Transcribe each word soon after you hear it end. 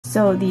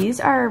So these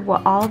are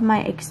what all of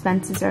my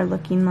expenses are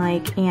looking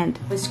like, and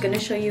I was gonna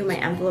show you my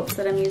envelopes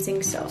that I'm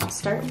using. So I'll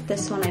start with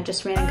this one. I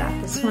just ran and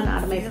got this one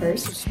out of my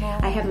purse.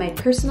 I have my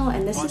personal,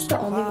 and this is the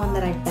only one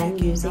that I've been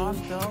using.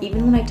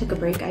 Even when I took a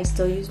break, I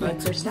still use my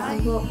personal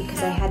envelope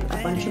because I had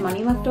a bunch of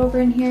money left over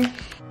in here.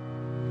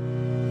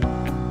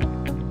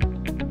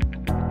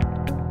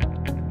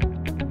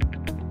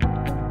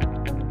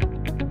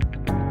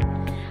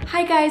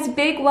 Hi guys,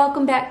 big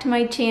welcome back to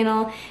my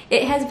channel.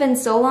 It has been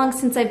so long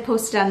since I've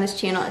posted on this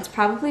channel. It's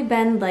probably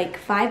been like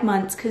 5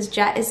 months because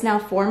Jet is now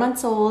 4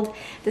 months old.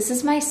 This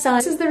is my son.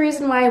 This is the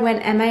reason why I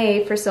went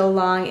MIA for so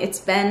long. It's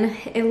been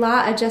a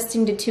lot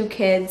adjusting to 2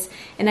 kids,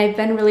 and I've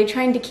been really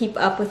trying to keep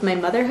up with my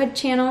motherhood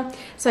channel.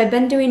 So I've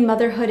been doing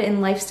motherhood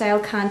and lifestyle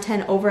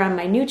content over on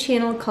my new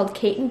channel called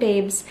Kate and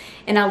Babes,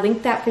 and I'll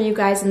link that for you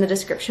guys in the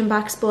description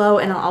box below,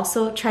 and I'll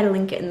also try to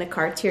link it in the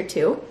cards here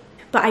too.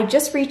 But I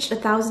just reached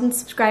 1,000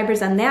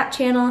 subscribers on that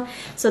channel,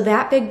 so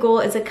that big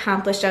goal is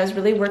accomplished. I was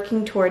really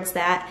working towards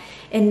that,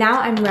 and now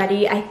I'm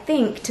ready, I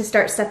think, to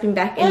start stepping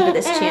back into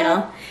this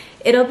channel.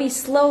 It'll be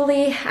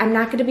slowly. I'm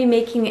not going to be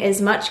making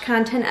as much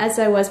content as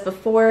I was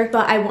before,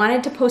 but I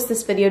wanted to post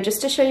this video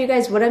just to show you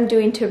guys what I'm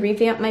doing to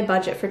revamp my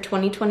budget for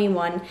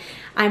 2021.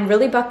 I'm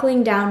really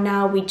buckling down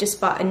now. We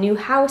just bought a new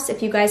house,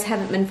 if you guys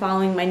haven't been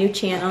following my new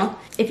channel.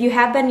 If you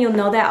have been, you'll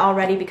know that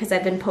already because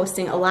I've been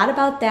posting a lot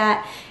about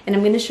that, and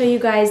I'm going to show you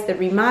guys the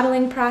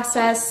remodeling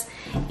process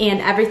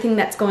and everything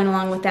that's going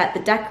along with that,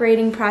 the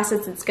decorating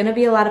process. It's going to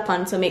be a lot of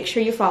fun, so make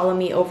sure you follow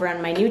me over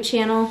on my new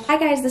channel. Hi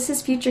guys, this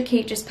is Future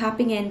Kate just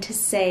popping in to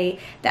say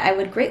that I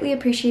would greatly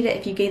appreciate it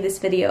if you gave this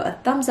video a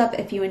thumbs up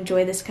if you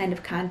enjoy this kind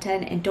of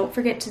content, and don't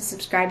forget to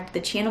subscribe to the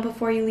channel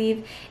before you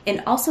leave,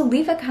 and also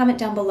leave a comment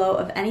down below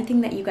of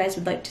anything that you guys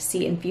would like to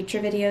see in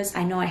future videos.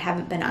 I know I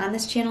haven't been on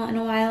this channel in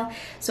a while,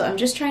 so I'm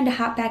just trying to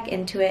hop back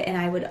into it, and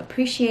I would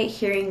appreciate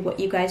hearing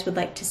what you guys would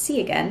like to see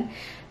again.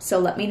 So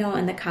let me know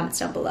in the comments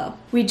down below.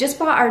 We just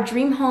bought our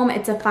dream home.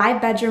 It's a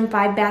 5-bedroom,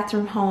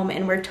 5-bathroom home,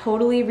 and we're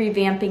totally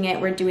revamping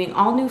it. We're doing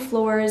all new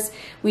floors.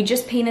 We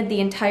just painted the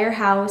entire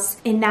house,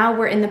 and now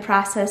we're in the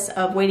process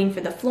of waiting for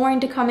the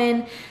flooring to come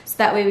in, so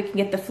that way we can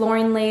get the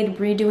flooring laid,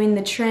 redoing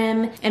the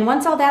trim. And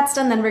once all that's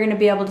done, then we're gonna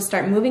be able to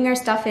start moving our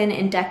stuff in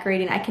and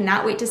decorating. I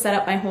cannot wait to set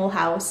up my whole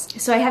house.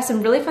 So I have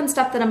some really fun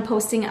stuff that I'm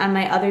posting on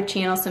my other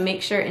channel, so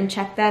make sure and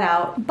check that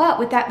out. But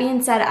with that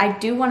being said, I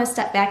do wanna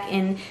step back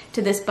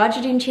into this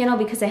budgeting channel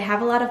because I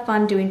have a lot of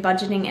fun doing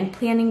budgeting and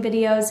planning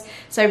videos,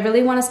 so I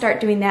really want to start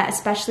doing that,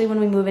 especially when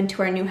we move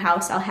into our new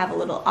house. I'll have a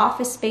little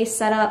office space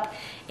set up,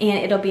 and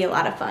it'll be a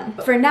lot of fun.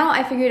 But for now,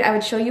 I figured I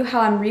would show you how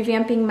I'm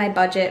revamping my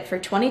budget for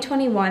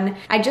 2021.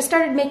 I just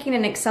started making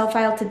an Excel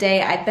file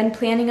today. I've been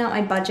planning out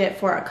my budget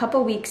for a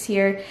couple weeks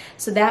here,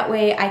 so that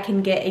way I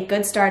can get a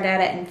good start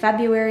at it in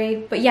February.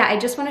 But yeah, I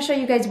just want to show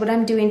you guys what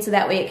I'm doing so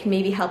that way it can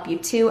maybe help you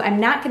too. I'm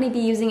not going to be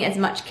using as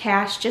much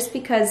cash just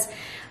because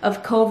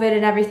of COVID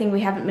and everything. We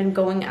haven't been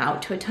going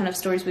out to a ton of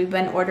stores. We've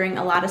been ordering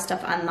a lot of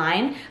stuff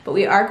online, but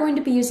we are going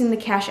to be using the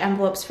cash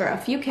envelopes for a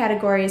few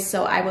categories,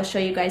 so I will show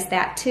you guys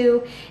that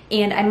too.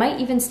 And I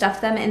might even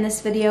stuff them in this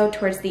video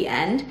towards the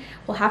end.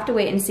 We'll have to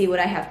wait and see what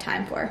I have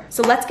time for.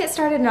 So let's get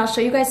started, and I'll show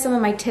you guys some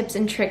of my tips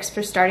and tricks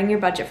for starting your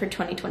budget for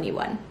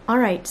 2021.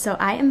 Alright, so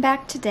I am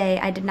back today.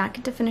 I did not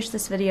get to finish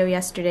this video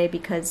yesterday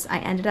because I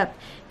ended up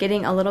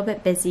getting a little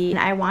bit busy, and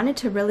I wanted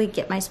to really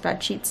get my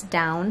spreadsheets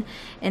down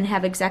and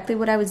have exactly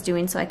what I was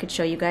doing so I could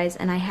show you guys,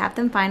 and I have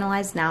them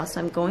finalized now, so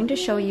I'm going to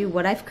show you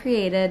what I've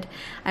created.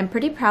 I'm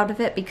pretty proud of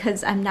it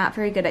because I'm not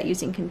very good at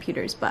using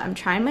computers, but I'm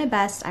trying my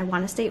best. I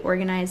want to stay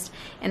organized,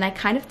 and I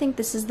kind of think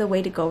this is the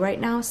way to go right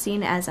now,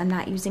 seeing as I'm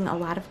not using a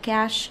lot of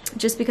cash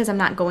just because I'm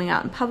not going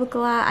out in public a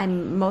lot.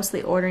 I'm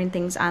mostly ordering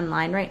things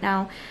online right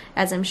now,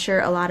 as I'm sure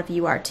a lot of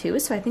you are too,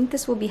 so I think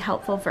this will be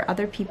helpful for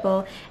other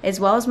people as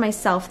well as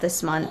myself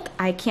this month.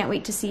 I can't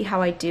wait to see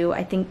how I do.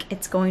 I think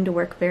it's going to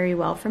work very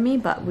well for me,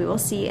 but we will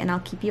see, and I'll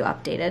keep you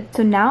updated.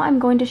 So now I'm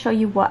going to show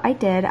you what I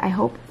did. I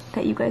hope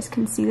that you guys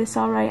can see this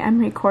all right. I'm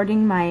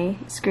recording my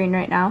screen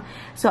right now.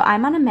 So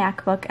I'm on a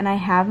MacBook, and I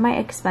have my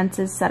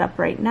expenses set up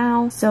right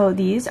now. So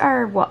these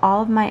are what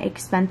all of my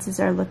expenses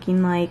are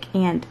looking like,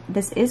 and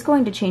this is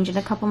going to change in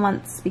a couple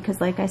months because,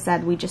 like I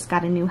said, we just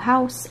got a new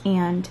house,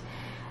 and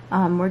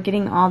we're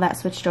getting all that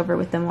switched over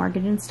with the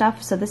mortgage and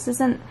stuff. So this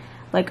isn't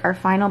like our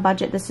final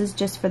budget. This is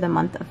just for the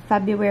month of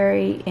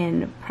February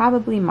and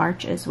probably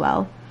March as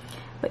well.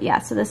 But yeah,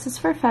 so this is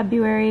for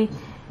February.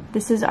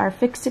 This is our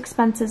fixed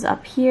expenses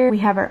up here. We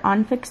have our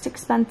unfixed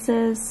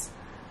expenses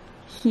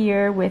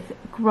here with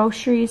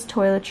groceries,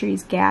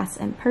 toiletries, gas,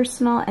 and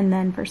personal. And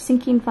then for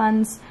sinking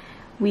funds,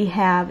 we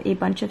have a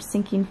bunch of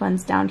sinking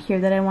funds down here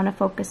that I want to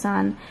focus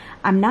on.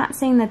 I'm not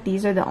saying that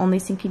these are the only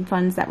sinking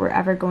funds that we're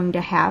ever going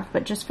to have,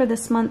 but just for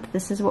this month,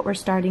 this is what we're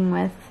starting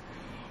with.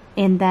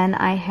 And then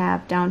I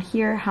have down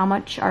here how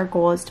much our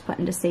goal is to put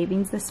into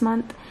savings this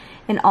month.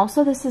 And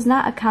also, this is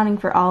not accounting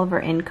for all of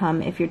our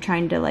income if you're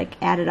trying to like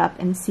add it up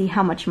and see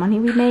how much money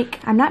we make.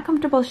 I'm not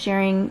comfortable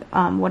sharing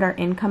what our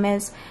income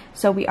is,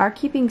 so we are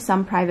keeping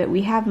some private.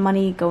 We have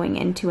money going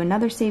into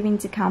another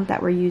savings account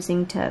that we're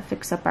using to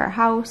fix up our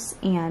house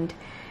and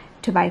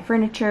to buy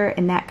furniture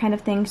and that kind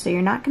of thing. So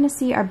you're not going to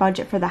see our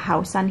budget for the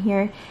house on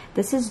here.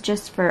 This is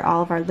just for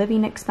all of our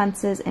living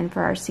expenses and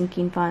for our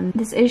sinking fund.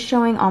 This is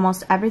showing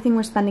almost everything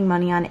we're spending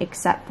money on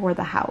except for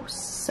the house.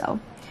 So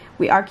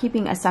we are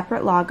keeping a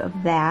separate log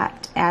of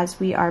that. As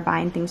we are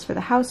buying things for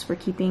the house, we're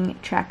keeping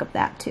track of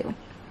that too.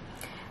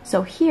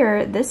 So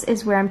here, this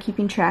is where I'm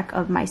keeping track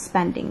of my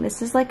spending.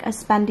 This is like a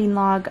spending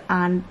log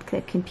on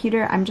the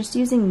computer. I'm just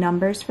using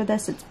numbers for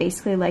this. It's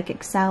basically like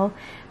Excel,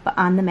 but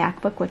on the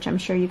MacBook, which I'm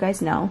sure you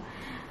guys know.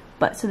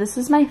 But so this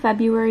is my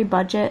February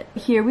budget.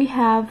 Here we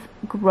have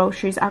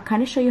groceries. I'll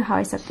kind of show you how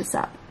I set this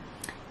up.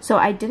 So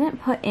I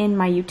didn't put in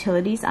my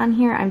utilities on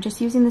here. I'm just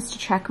using this to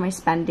track my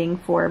spending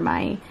for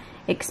my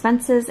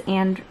expenses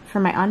and for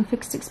my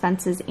unfixed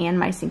expenses and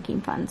my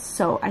sinking funds.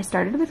 So I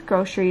started with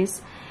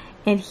groceries.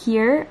 And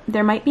here,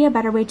 there might be a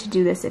better way to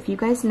do this. If you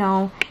guys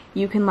know,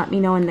 you can let me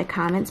know in the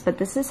comments, but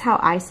this is how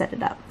I set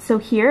it up. So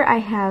here I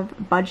have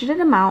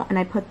budgeted amount, and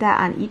I put that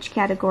on each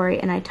category,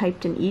 and I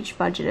typed in each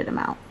budgeted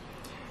amount.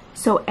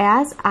 So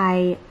as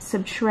I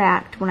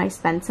subtract when I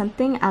spend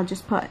something, I'll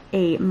just put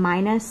a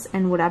minus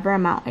and whatever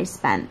amount I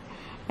spent.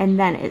 And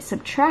then it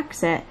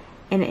subtracts it,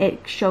 and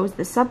it shows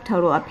the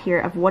subtotal up here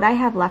of what I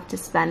have left to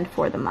spend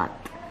for the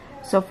month.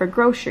 So for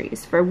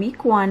groceries, for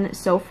week 1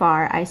 so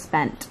far, I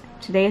spent,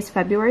 today is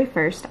February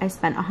 1st, I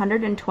spent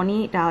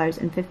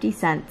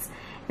 $128.50,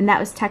 and that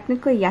was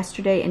technically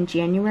yesterday in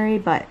January,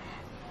 but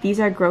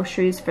these are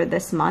groceries for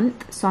this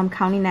month, so I'm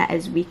counting that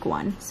as week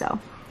 1. So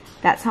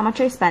that's how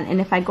much I spent, and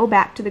if I go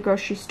back to the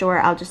grocery store,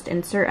 I'll just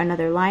insert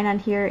another line on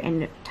here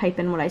and type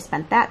in what I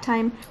spent that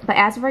time. But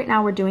as of right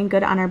now, we're doing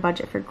good on our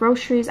budget for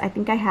groceries. I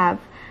think I have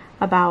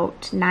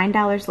about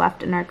 $9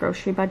 left in our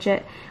grocery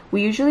budget.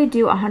 We usually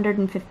do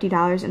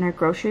 $150 in our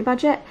grocery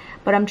budget,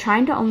 but I'm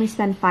trying to only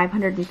spend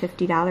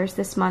 $550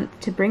 this month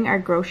to bring our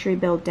grocery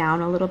bill down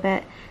a little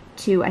bit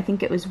to, I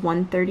think it was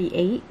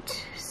 $138.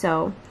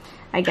 So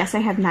I guess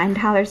I have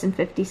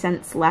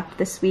 $9.50 left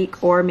this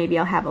week, or maybe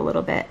I'll have a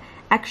little bit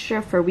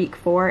extra for week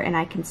 4 and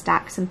I can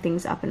stock some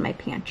things up in my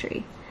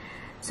pantry.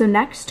 So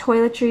next,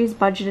 toiletries,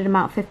 budgeted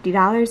amount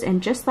 $50,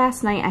 and just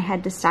last night I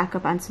had to stock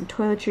up on some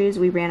toiletries.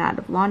 We ran out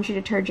of laundry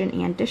detergent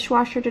and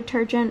dishwasher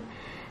detergent,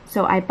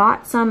 so I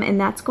bought some, and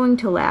that's going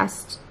to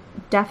last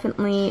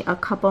definitely a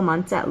couple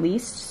months at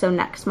least. So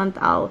next month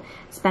I'll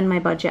spend my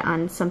budget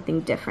on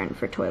something different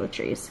for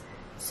toiletries.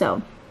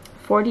 So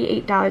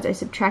 $48 I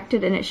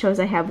subtracted, and it shows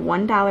I have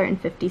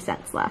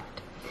 $1.50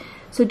 left.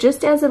 So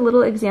just as a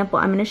little example,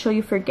 I'm going to show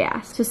you for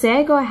gas. So say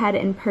I go ahead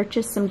and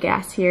purchase some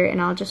gas here,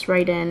 and I'll just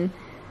write in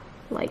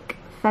like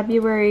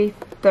February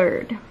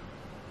 3rd,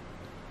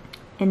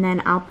 and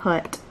then I'll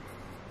put,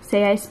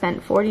 say I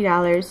spent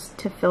 $40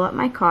 to fill up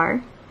my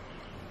car.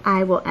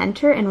 I will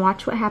enter and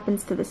watch what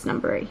happens to this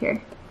number right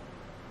here.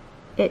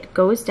 It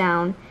goes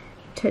down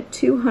to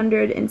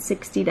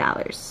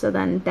 $260. So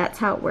then that's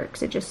how it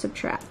works. It just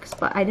subtracts.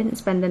 But I didn't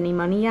spend any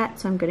money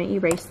yet, so I'm going to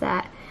erase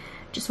that.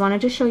 Just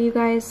wanted to show you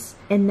guys.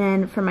 And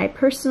then for my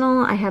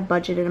personal, I have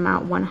budgeted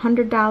amount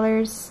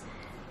 $100.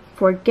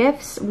 For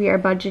gifts, we are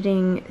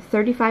budgeting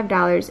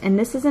 $35, and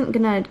this isn't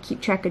going to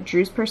keep track of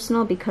Drew's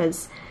personal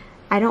because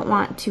I don't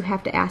want to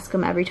have to ask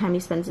him every time he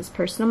spends his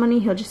personal money.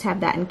 He'll just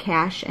have that in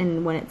cash,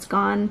 and when it's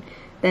gone,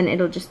 then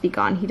it'll just be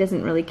gone. He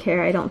doesn't really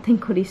care, I don't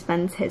think, what he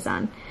spends his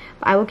on.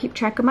 But I will keep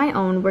track of my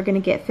own. We're going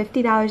to get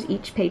 $50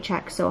 each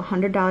paycheck, so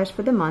 $100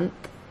 for the month.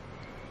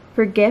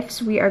 For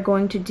gifts, we are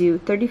going to do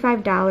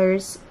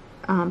 $35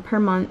 per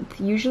month.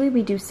 Usually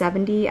we do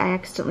 $70. I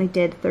accidentally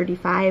did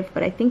 $35,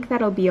 but I think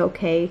that'll be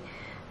okay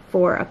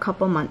for a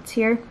couple months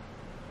here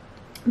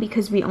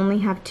because we only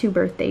have 2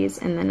 birthdays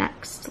in the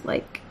next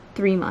like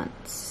 3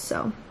 months,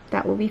 so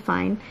that will be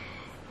fine.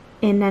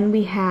 And then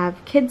we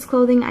have kids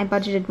clothing. I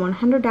budgeted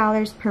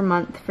 $100 per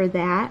month for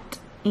that,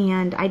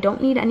 and I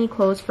don't need any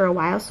clothes for a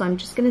while, so I'm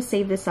just going to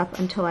save this up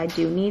until I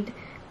do need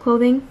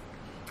clothing.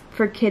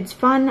 For kids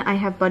fun, I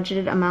have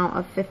budgeted amount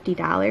of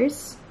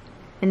 $50,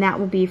 and that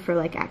will be for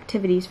like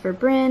activities for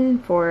Bryn,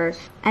 for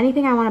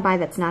anything I want to buy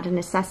that's not a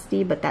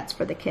necessity, but that's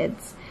for the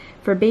kids.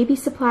 For baby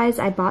supplies,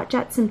 I bought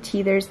Jet some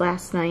teethers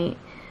last night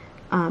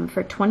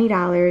for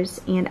 $20,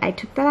 and I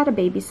took that out of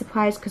baby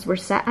supplies because we're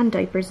set on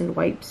diapers and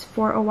wipes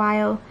for a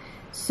while,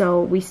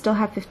 so we still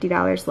have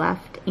 $50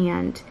 left.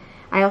 And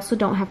I also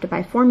don't have to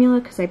buy formula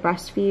because I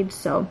breastfeed,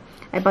 so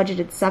I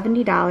budgeted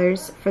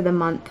 $70 for the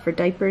month for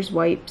diapers,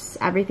 wipes,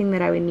 everything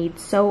that I would need,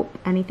 soap,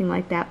 anything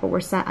like that, but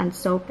we're set on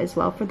soap as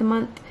well for the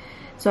month,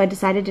 so I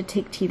decided to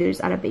take teethers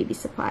out of baby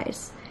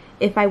supplies.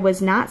 If I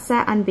was not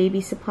set on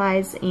baby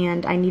supplies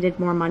and I needed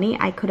more money,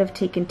 I could have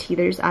taken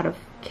teethers out of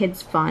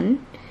kids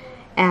fun,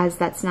 as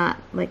that's not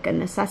like a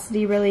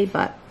necessity really,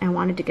 but I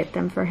wanted to get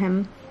them for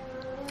him.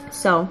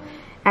 So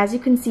as you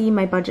can see,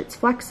 my budget's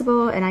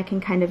flexible and I can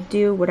kind of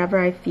do whatever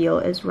I feel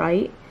is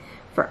right.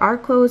 For our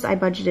clothes, I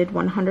budgeted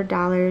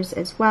 $100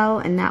 as well,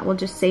 and that will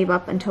just save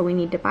up until we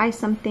need to buy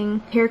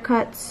something.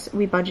 Haircuts,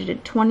 we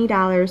budgeted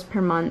 $20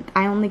 per month.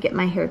 I only get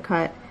my hair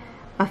cut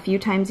a few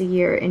times a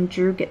year, and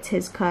Drew gets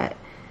his cut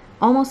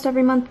almost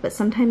every month, but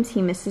sometimes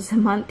he misses a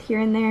month here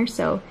and there,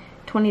 so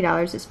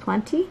 $20 is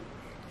plenty.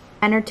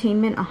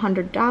 entertainment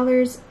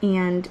 $100,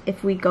 and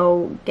if we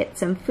go get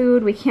some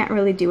food, we can't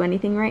really do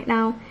anything right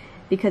now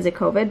because of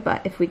COVID,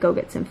 but if we go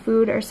get some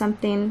food or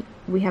something,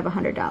 we have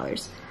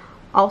 $100.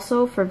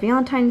 Also, for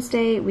Valentine's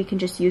Day, we can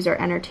just use our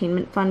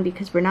entertainment fund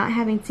because we're not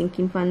having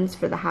sinking funds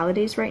for the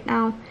holidays right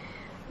now.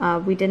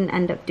 We didn't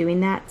end up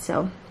doing that,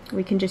 so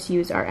we can just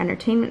use our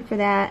entertainment for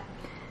that,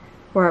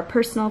 or our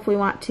personal if we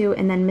want to,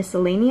 and then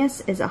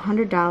miscellaneous is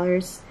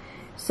 $100.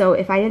 So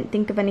if I didn't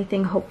think of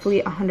anything,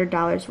 hopefully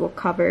 $100 will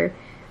cover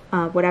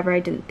whatever I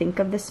didn't think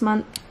of this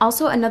month.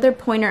 Also, another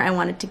pointer I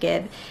wanted to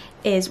give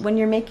is when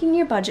you're making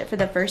your budget for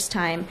the first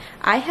time,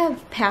 I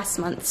have past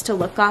months to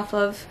look off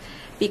of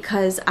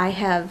because I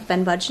have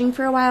been budgeting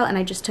for a while and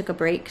I just took a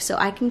break, so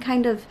I can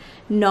kind of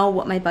know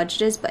what my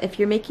budget is. But if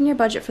you're making your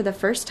budget for the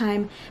first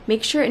time,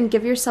 make sure and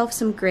give yourself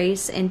some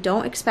grace and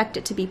don't expect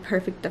it to be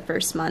perfect the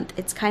first month.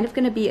 It's kind of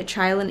going to be a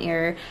trial and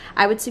error.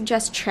 I would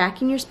suggest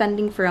tracking your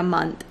spending for a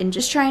month and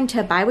just trying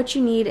to buy what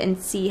you need and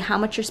see how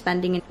much you're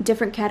spending in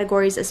different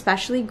categories,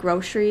 especially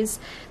groceries.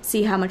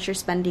 See how much you're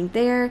spending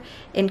there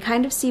and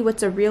kind of see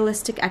what's a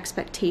realistic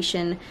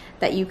expectation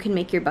that you can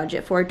make your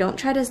budget for. Don't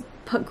try to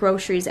put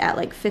groceries at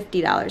like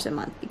 $50 a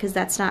month because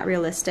that's not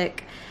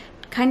realistic.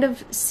 Kind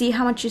of see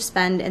how much you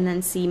spend and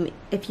then see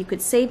if you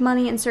could save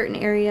money in certain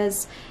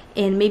areas,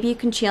 and maybe you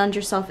can challenge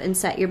yourself and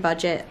set your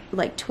budget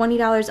like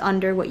 $20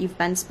 under what you've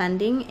been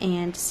spending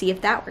and see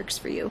if that works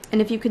for you. And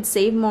if you could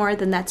save more,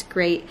 then that's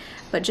great,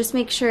 but just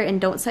make sure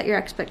and don't set your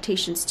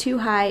expectations too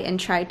high and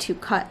try to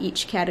cut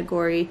each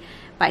category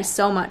by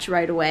so much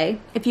right away.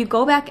 If you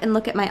go back and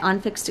look at my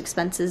unfixed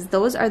expenses,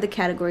 those are the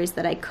categories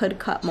that I could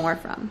cut more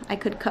from. I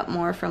could cut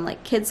more from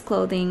like kids'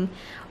 clothing,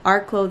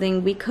 our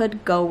clothing. We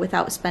could go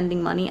without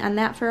spending money on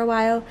that for a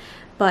while,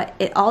 but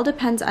it all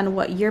depends on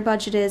what your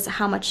budget is,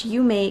 how much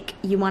you make.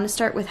 You want to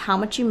start with how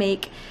much you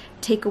make,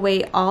 take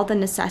away all the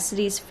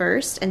necessities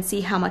first and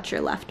see how much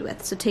you're left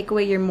with. So take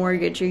away your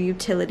mortgage, your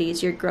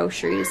utilities, your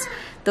groceries,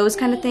 those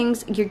kind of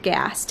things, your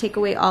gas, take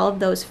away all of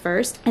those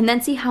first and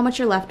then see how much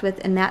you're left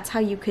with, and that's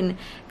how you can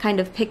kind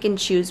of pick and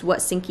choose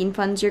what sinking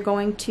funds you're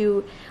going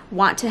to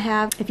want to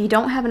have. If you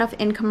don't have enough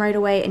income right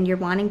away and you're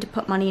wanting to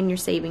put money in your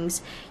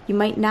savings, you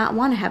might not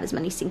want to have as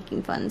many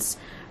sinking funds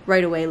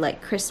right away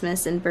like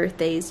Christmas and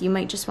birthdays. You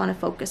might just want to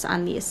focus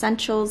on the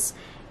essentials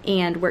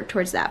and work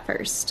towards that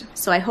first.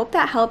 So I hope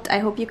that helped. I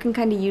hope you can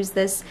kind of use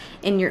this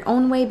in your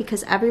own way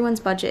because everyone's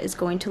budget is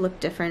going to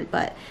look different,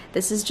 but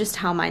this is just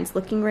how mine's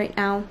looking right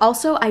now.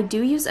 Also, I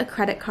do use a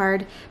credit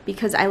card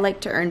because I like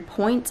to earn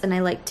points and I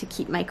like to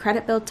keep my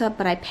credit built up,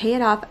 but I pay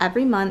it off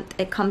every month.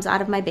 It comes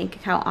out of my bank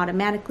account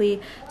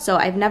automatically, so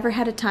I've never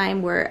had a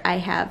time where I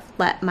have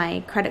let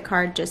my credit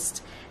card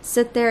just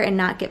sit there and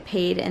not get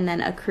paid and then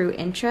accrue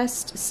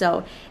interest.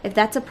 So if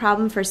that's a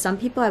problem for some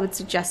people, I would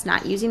suggest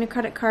not using a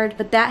credit card,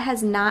 but that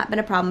has not been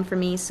a problem for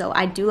me, so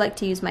I do like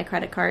to use my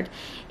credit card,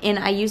 and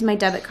I use my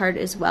debit card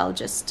as well.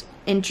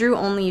 And Drew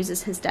only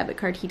uses his debit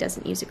card. He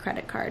doesn't use a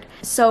credit card.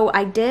 So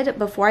I did,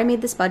 before I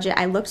made this budget,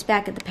 I looked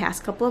back at the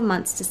past couple of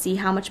months to see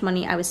how much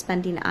money I was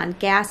spending on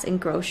gas and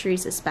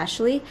groceries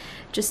especially,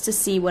 just to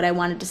see what I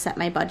wanted to set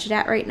my budget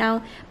at right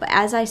now. But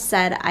as I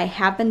said, I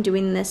have been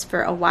doing this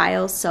for a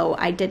while, so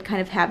I did kind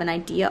of have an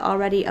idea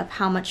already of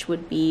how much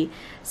would be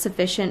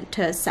sufficient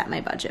to set my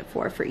budget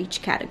for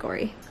each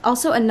category.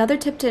 Also, another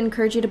tip to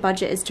encourage you to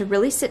budget is to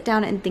really sit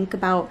down and think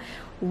about,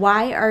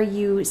 why are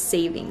you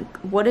saving?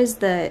 What is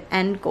the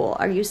end goal?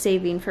 Are you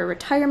saving for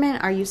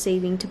retirement? Are you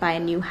saving to buy a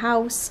new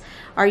house?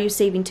 Are you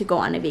saving to go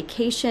on a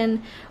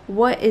vacation?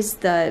 What is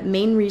the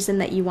main reason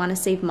that you want to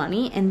save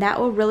money? And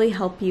that will really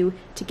help you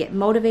to get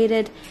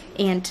motivated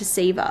and to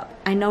save up.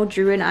 I know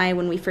Drew and I,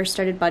 when we first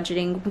started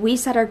budgeting, we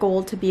set our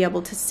goal to be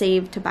able to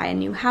save to buy a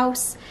new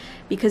house,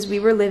 because we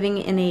were living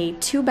in a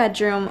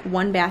 2-bedroom,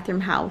 1-bathroom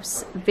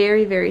house,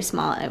 very, very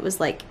small. It was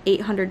like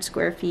 800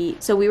 square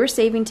feet. So we were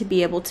saving to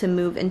be able to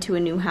move into a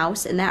new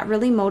house, and that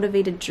really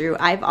motivated Drew.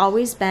 I've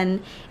always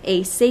been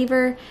a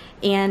saver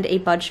and a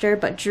budgeter,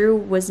 but Drew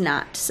was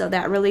not. So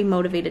that really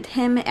motivated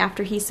him.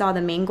 After he saw the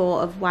main goal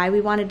of why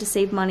we wanted to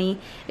save money,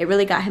 it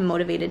really got him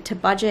motivated to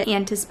budget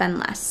and to spend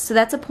less. So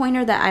that's a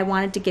pointer that I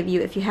wanted to give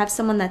you. If you have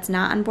someone that's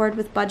not on board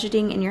with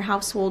budgeting in your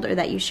household or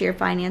that you share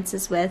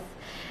finances with,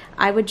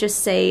 I would just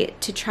say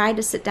to try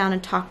to sit down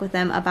and talk with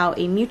them about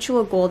a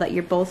mutual goal that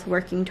you're both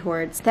working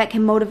towards that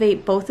can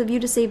motivate both of you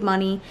to save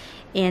money,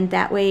 and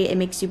that way it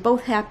makes you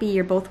both happy,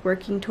 you're both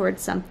working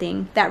towards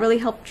something. That really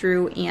helped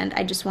Drew, and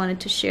I just wanted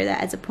to share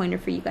that as a pointer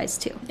for you guys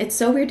too. It's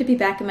so weird to be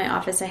back in my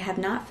office. I have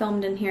not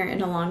filmed in here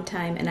in a long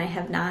time, and I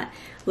have not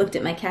looked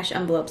at my cash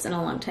envelopes in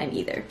a long time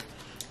either.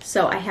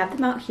 So I have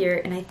them out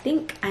here, and I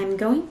think I'm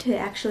going to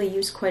actually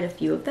use quite a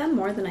few of them,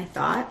 more than I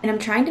thought. And I'm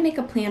trying to make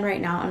a plan right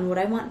now on what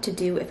I want to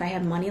do if I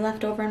have money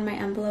left over in my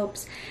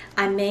envelopes.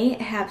 I may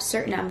have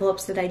certain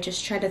envelopes that I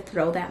just try to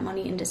throw that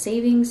money into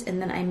savings,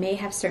 and then I may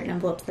have certain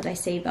envelopes that I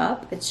save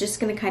up. It's just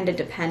going to kind of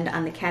depend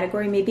on the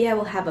category. Maybe I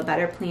will have a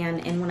better plan,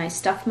 and when I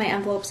stuff my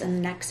envelopes in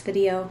the next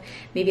video,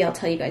 maybe I'll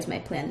tell you guys my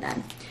plan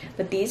then.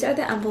 But these are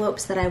the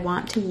envelopes that I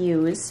want to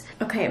use.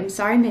 Okay, I'm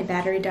sorry my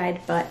battery died,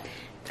 but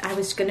I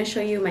was gonna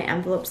show you my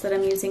envelopes that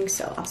I'm using,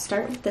 so I'll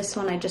start with this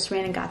one. I just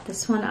ran and got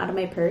this one out of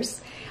my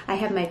purse. I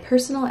have my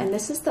personal, and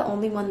this is the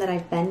only one that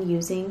I've been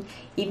using.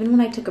 Even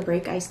when I took a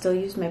break, I still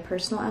used my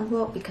personal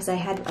envelope because I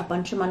had a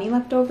bunch of money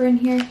left over in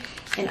here.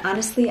 And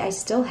honestly, I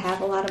still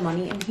have a lot of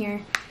money in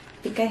here.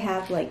 I think I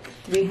have like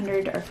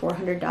 $300 or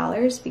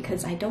 $400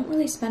 because I don't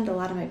really spend a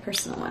lot of my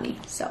personal money.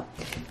 So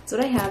that's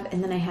what I have.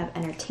 And then I have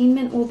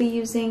entertainment we'll be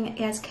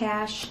using as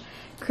cash.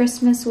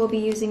 Christmas we'll be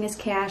using as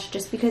cash,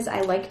 just because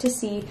I like to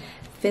see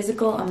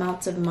physical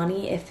amounts of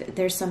money if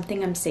there's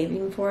something I'm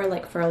saving for,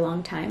 like for a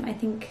long time.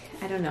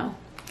 I don't know.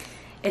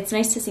 It's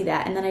nice to see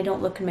that. And then I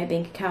don't look in my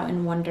bank account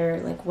and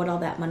wonder like what all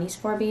that money's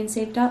for being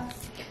saved up.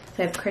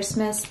 So I have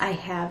Christmas, I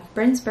have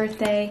Bryn's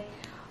birthday,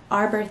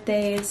 our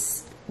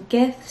birthdays,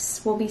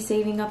 gifts we'll be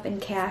saving up in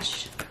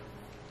cash,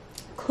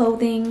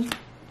 clothing,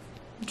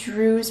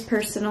 Drew's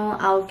personal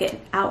I'll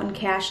get out in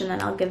cash and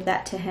then I'll give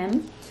that to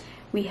him.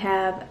 We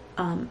have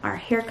our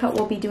haircut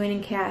we'll be doing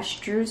in cash,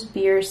 Drew's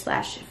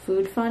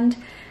beer/food fund.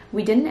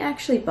 We didn't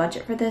actually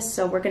budget for this,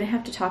 so we're gonna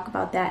have to talk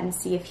about that and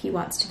see if he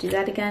wants to do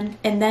that again.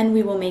 And then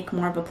we will make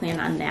more of a plan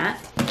on that.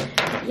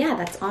 But yeah,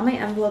 that's all my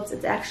envelopes.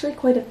 It's actually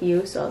quite a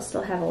few, so I'll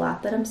still have a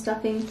lot that I'm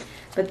stuffing,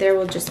 but there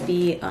will just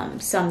be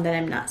some that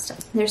I'm not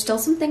stuffing. There's still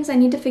some things I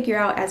need to figure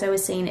out. As I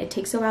was saying, it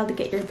takes a while to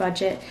get your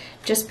budget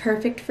just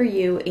perfect for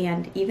you,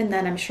 and even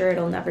then I'm sure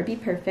it'll never be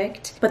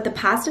perfect. But the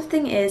positive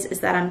thing is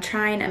that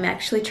I'm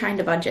actually trying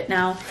to budget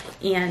now,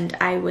 and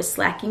I was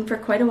slacking for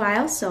quite a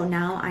while, so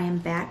now I am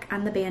back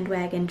on the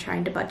bandwagon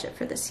trying to budget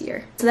for this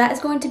year. So that is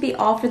going to be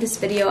all for this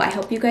video. I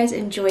hope you guys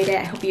enjoyed it.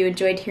 I hope you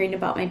enjoyed hearing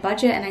about my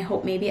budget, and I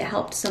hope maybe it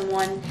helped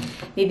someone.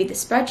 Maybe the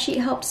spreadsheet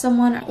helped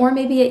someone, or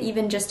maybe it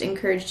even just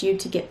encouraged you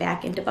to get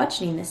back into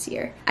budgeting this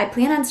year. I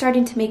plan on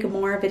starting to make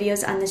more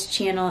videos on this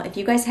channel. If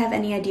you guys have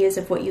any ideas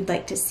of what you'd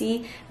like to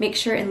see, make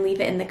sure and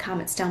leave it in the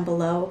comments down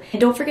below. And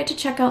don't forget to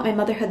check out my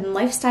motherhood and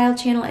lifestyle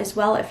channel as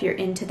well if you're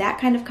into that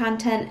kind of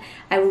content.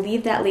 I will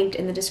leave that linked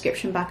in the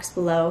description box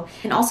below.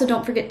 And also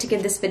don't forget to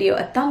give this video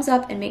a thumbs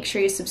up and make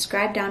sure you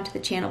subscribe down to the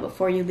channel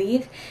before you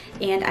leave.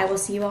 And I will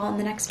see you all in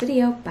the next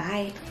video.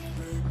 Bye!